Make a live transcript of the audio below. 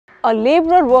A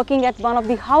labourer working at one of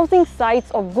the housing sites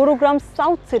of Gurugram's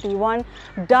South City 1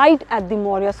 died at the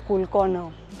Maurya School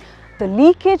corner. The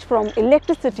leakage from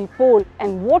electricity pole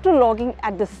and waterlogging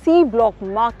at the C block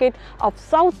market of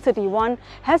South City 1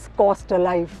 has cost a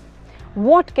life.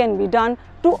 What can be done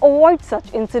to avoid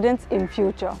such incidents in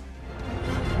future?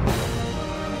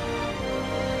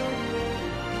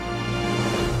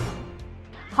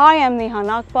 Hi, I'm Neha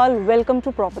Nagpal. Welcome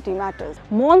to Property Matters.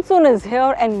 Monsoon is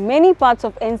here and many parts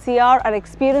of NCR are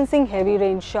experiencing heavy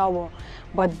rain shower.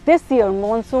 But this year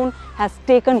monsoon has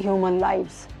taken human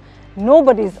lives.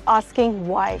 Nobody is asking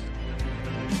why.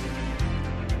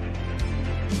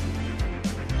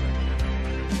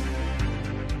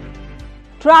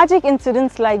 Tragic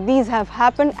incidents like these have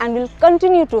happened and will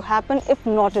continue to happen if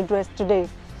not addressed today.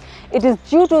 It is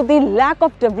due to the lack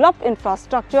of developed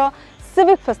infrastructure,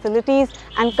 civic facilities,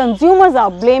 and consumers are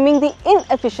blaming the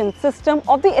inefficient system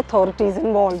of the authorities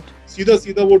involved.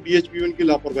 सीधा वो DHBVN की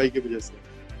लापरवाही की वजह से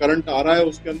current आ रहा है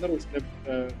उसके अंदर, उसने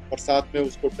बरसात में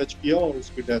उसको टच किया और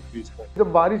उसकी डेथ हुई।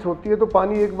 जब बारिश होती है तो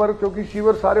पानी एक बार, क्योंकि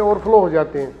सीवर सारे ओवरफ्लो हो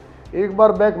जाते हैं, एक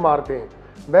बार बैक मारते हैं।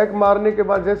 बैक मारने के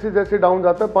बाद जैसे जैसे डाउन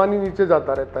जाता है पानी नीचे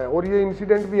जाता रहता है। और ये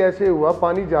इंसिडेंट भी ऐसे हुआ,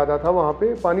 पानी ज़्यादा था, वहाँ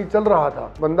पे पानी चल रहा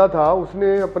था, बंदा था,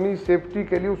 उसने अपनी सेफ्टी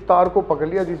के लिए उस तार को पकड़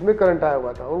लिया जिसमें करंट आया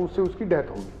हुआ था और उससे उसकी डेथ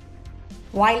हो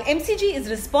गई। While MCG is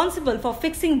responsible for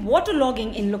fixing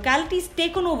waterlogging in localities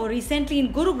taken over recently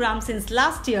in Gurugram since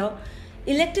last year,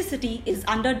 electricity is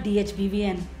under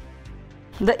DHBVN.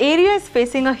 The area is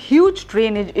facing a huge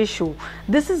drainage issue.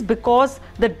 This is because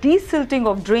the desilting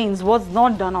of drains was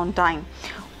not done on time.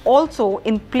 Also,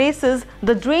 in places,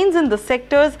 the drains in the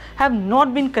sectors have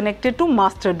not been connected to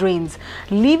master drains,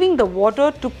 leaving the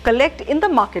water to collect in the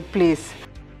marketplace.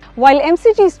 While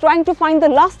MCG is trying to find the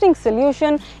lasting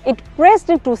solution, it pressed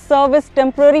into service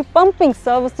temporary pumping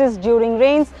services during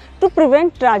rains to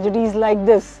prevent tragedies like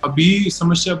this. अभी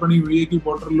समस्या बनी हुई है कि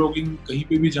water logging कहीं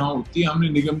पे भी जहाँ होती है, हमने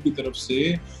निगम की तरफ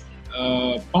से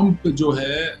पंप जो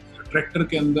है ट्रैक्टर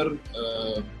के अंदर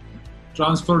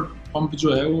ट्रांसफर पंप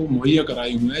जो है वो मुहैया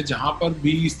कराए हुए हैं। जहाँ पर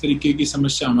भी इस तरीके की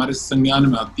समस्या हमारे संज्ञान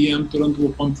में आती है, हम तुरंत वो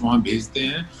पंप वहाँ भेजते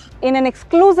हैं। In an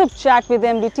exclusive chat with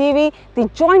MBTV, the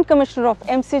Joint Commissioner of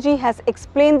MCG has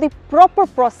explained the proper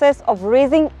process of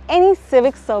raising any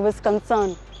civic service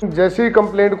concern. जैसे ही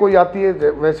कंप्लेंट कोई आती है,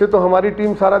 वैसे तो हमारी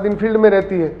टीम सारा दिन फील्ड में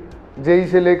रहती है, जेई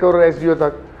से लेकर एसडीओ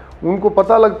तक, उनको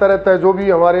पता लगता रहता है, जो भी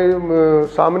हमारे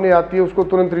सामने आती है उसको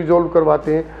तुरंत रिजॉल्व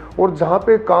करवाते हैं। और जहाँ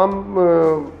पे काम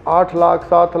 8 लाख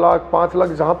 7 लाख 5 लाख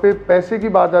जहाँ पे पैसे की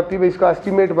बात आती है, इसका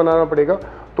एस्टीमेट बनाना पड़ेगा,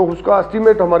 तो उसका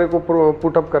एस्टीमेट हमारे को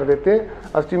पुटअप कर देते हैं।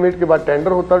 एस्टीमेट के बाद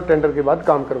टेंडर होता है, टेंडर के बाद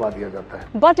काम करवा दिया जाता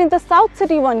है। But in the South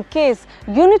City 1 case,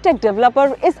 Unitech developer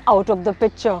is out of the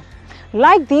picture.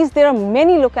 Like these, there are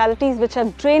many localities which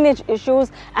have drainage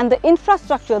issues and the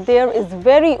infrastructure there is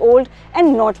very old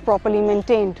and not properly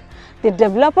maintained. The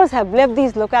developers have left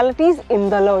these localities in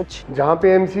the lurch. जहाँ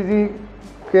पे MCG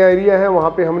के area है वहाँ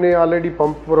पे हमने already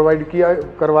pump provide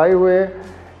करवाए हुए हैं,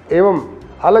 एवं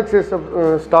अलग से सब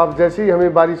स्टाफ, जैसे ही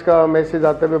हमें बारिश का मैसेज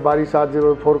आता है, बारिश आज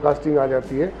फोरकास्टिंग आ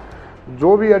जाती है,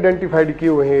 जो भी आइडेंटिफाइड किए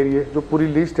हुए हैं एरिया, जो पूरी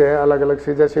लिस्ट है अलग अलग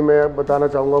से, जैसे मैं बताना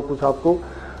चाहूँगा कुछ आपको।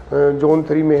 जोन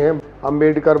 3 में है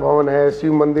अंबेडकर भवन है,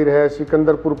 शिव मंदिर है,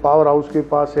 सिकंदरपुर पावर हाउस के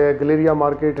पास है, गलेरिया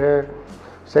मार्केट है,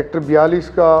 सेक्टर 42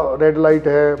 का रेड लाइट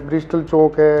है, ब्रिस्टल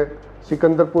चौक है,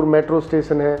 सिकंदरपुर मेट्रो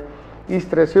स्टेशन है। इस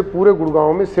तरह से पूरे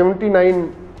गुड़गांव में 79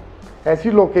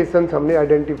 ऐसी लोकेशंस हमने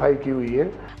आइडेंटिफाई की हुई है।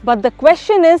 But the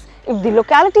question is, if the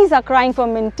localities are crying for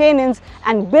maintenance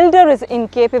and builder is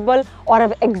incapable or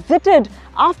have exited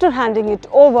after handing it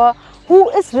over, who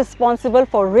is responsible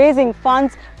for raising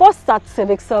funds for such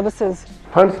civic services?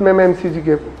 Funds ma'am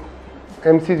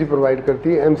MCG provide करती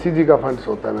है, MCG का funds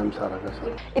होता है ma'am सारा का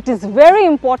सारा। It is very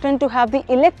important to have the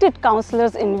elected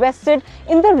councillors invested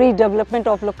in the redevelopment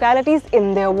of localities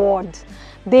in their wards.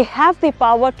 They have the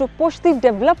power to push the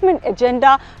development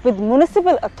agenda with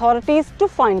municipal authorities to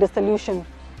find a solution.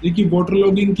 देखिए, water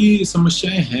logging की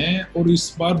समस्याएं हैं और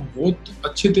इस बार बहुत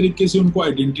अच्छे तरीके से उनको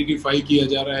आइडेंटिफाई किया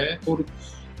जा रहा है। और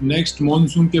नेक्स्ट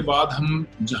मॉनसून के बाद हम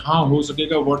जहां हो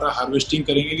सकेगा वाटर हार्वेस्टिंग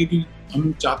करेंगे, क्योंकि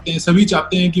हम चाहते हैं, सभी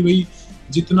चाहते हैं कि भाई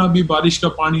जितना भी बारिश का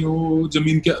पानी हो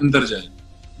जमीन के अंदर जाए,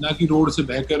 ना कि रोड से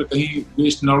बहकर कहीं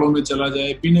वेस्ट नालों में चला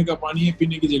जाए। पीने का पानी है,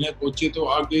 पीने की जगह पहुंचे तो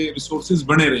आगे रिसोर्सेज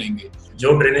बने रहेंगे।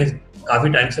 जो ड्रेनेज काफी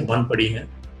टाइम से बंद पड़ी है,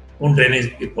 उन ड्रेनेज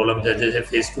की प्रॉब्लम जैसे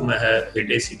फेज 2 में है,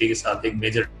 हेरिटेज सिटी के साथ एक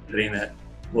मेजर ड्रेन है,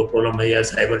 वो प्रॉब्लम है, या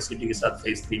साइबर सिटी के साथ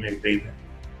फेज 3 में एक ड्रेन है,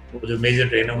 वो जो मेजर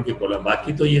ड्रेन है उनकी प्रॉब्लम।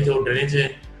 बाकी तो ये जो ड्रेनेज है,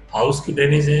 हाउस की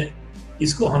ड्रेनेज है,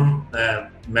 इसको हम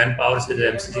मैन पावर से,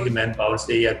 एमसीजी की मैन पावर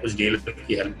से या कुछ डीलर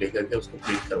की हेल्प लेकर के उसको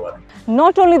क्लीन करवा दें।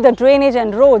 Not only the drainage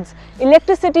and roads,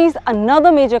 electricity is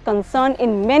another major concern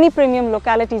in many premium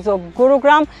localities of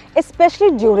Gurugram,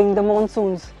 especially during the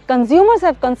monsoons. Consumers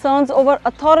have concerns over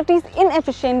authorities'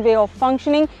 inefficient way of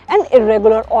functioning and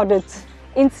irregular audits.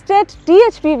 Instead,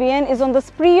 DHBVN is on the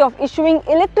spree of issuing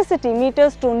electricity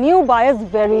meters to new buyers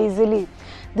very easily.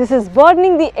 This is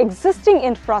burdening the existing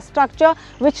infrastructure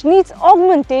which needs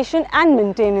augmentation and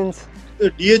maintenance.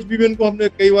 DHBVN को हमने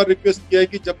कई बार request किया है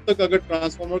कि जब तक अगर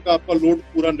transformer का आपका लोड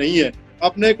पूरा नहीं है,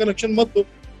 आप नए कनेक्शन मत दो,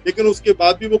 लेकिन उसके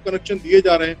बाद भी वो कनेक्शन दिए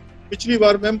जा रहे हैं। पिछली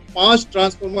बार मैम 5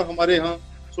 ट्रांसफार्मर हमारे यहाँ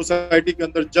सोसाइटी के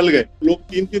अंदर जल गए। लोग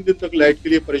 3-3 दिन तक लाइट के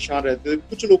लिए परेशान रहते थे।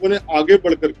 कुछ लोगों ने आगे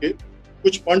बढ़ करके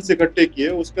कुछ फंड्स इकट्ठे किए,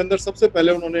 उसके अंदर सबसे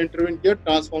पहले उन्होंने इंटरवेन किया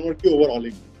ट्रांसफार्मर की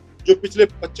ओवरहॉलिंग, जो पिछले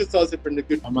 25 साल से पेंडिंग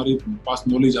थी। हमारे पास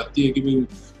नॉलेज आती है कि भाई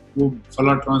वो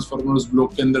फला ट्रांसफार्मर उस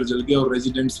ब्लॉक के अंदर जल गया और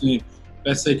रेजिडेंट्स ने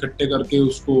पैसे इकट्ठे करके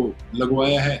उसको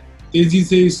लगवाया है। तेजी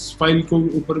से इस फाइल को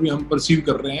ऊपर भी हम परसीव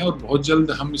कर रहे हैं और बहुत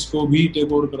जल्द हम इसको भी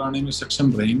टेक ओवर कराने में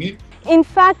सक्षम रहेंगे। In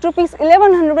fact, rupees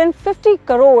 1150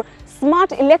 crore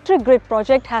smart electric grid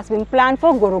project has been planned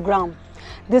for Gurugram.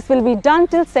 This will be done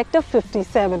till sector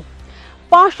 57.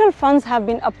 Partial funds have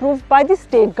been approved by the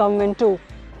state government too.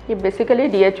 ये basically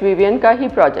DHBVN का ही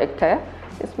project है।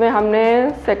 इसमें हमने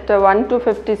sector 1 to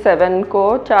 57 को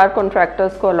 4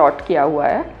 contractors को allot किया हुआ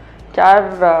है,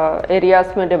 4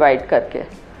 एरियाज़ में डिवाइड करके।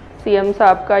 CM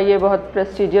साहब का ये बहुत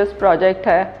प्रेस्टिजियस प्रोजेक्ट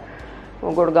है,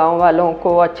 वो गुड़गांव वालों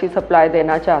को अच्छी सप्लाई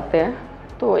देना चाहते हैं,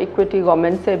 तो इक्विटी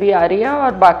गवर्नमेंट से भी आ रही है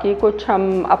और बाकी कुछ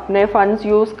हम अपने फंड्स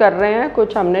यूज़ कर रहे हैं,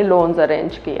 कुछ हमने लोन्स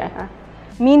अरेंज किए हैं।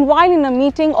 Meanwhile, in a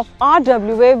meeting of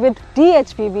RWA with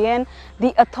DHBVN,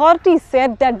 the authorities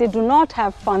said that they do not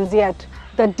have funds yet.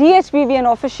 The DHBVN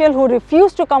official who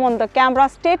refused to come on the camera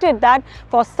stated that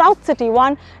for South City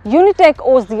 1, Unitech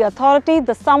owes the authority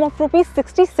the sum of rupees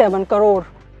 67 crore.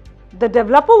 The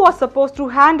developer was supposed to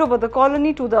hand over the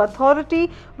colony to the authority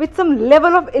with some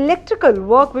level of electrical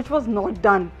work which was not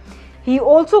done. He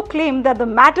also claimed that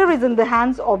the matter is in the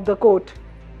hands of the court.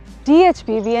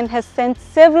 DHBVN has sent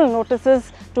several notices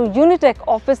to Unitech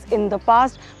office in the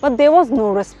past, but there was no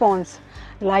response.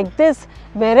 Like this,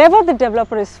 wherever the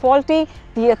developer is faulty,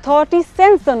 the authority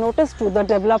sends the notice to the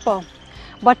developer.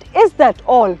 But is that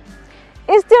all?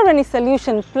 Is there any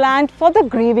solution planned for the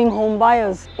grieving home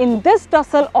buyers? In this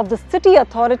tussle of the city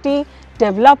authority,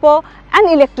 developer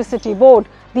and electricity board,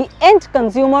 the end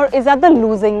consumer is at the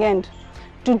losing end.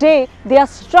 Today, they are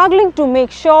struggling to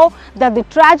make sure that the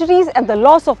tragedies and the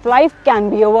loss of life can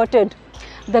be averted.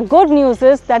 The good news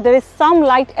is that there is some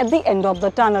light at the end of the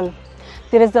tunnel.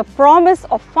 There is a promise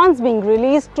of funds being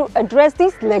released to address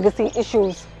these legacy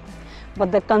issues.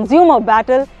 But the consumer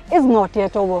battle is not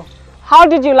yet over. How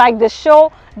did you like this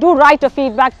show? Do write a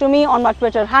feedback to me on my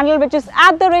Twitter handle, which is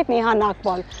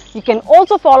 @NehaNagpal. You can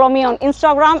also follow me on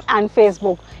Instagram and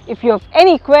Facebook. If you have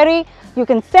any query, you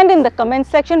can send in the comment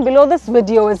section below this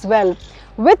video as well.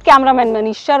 With cameraman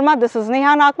Manish Sharma, this is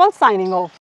Neha Nagpal signing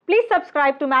off. Please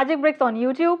subscribe to Magic Bricks on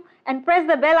YouTube and press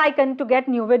the bell icon to get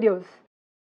new videos.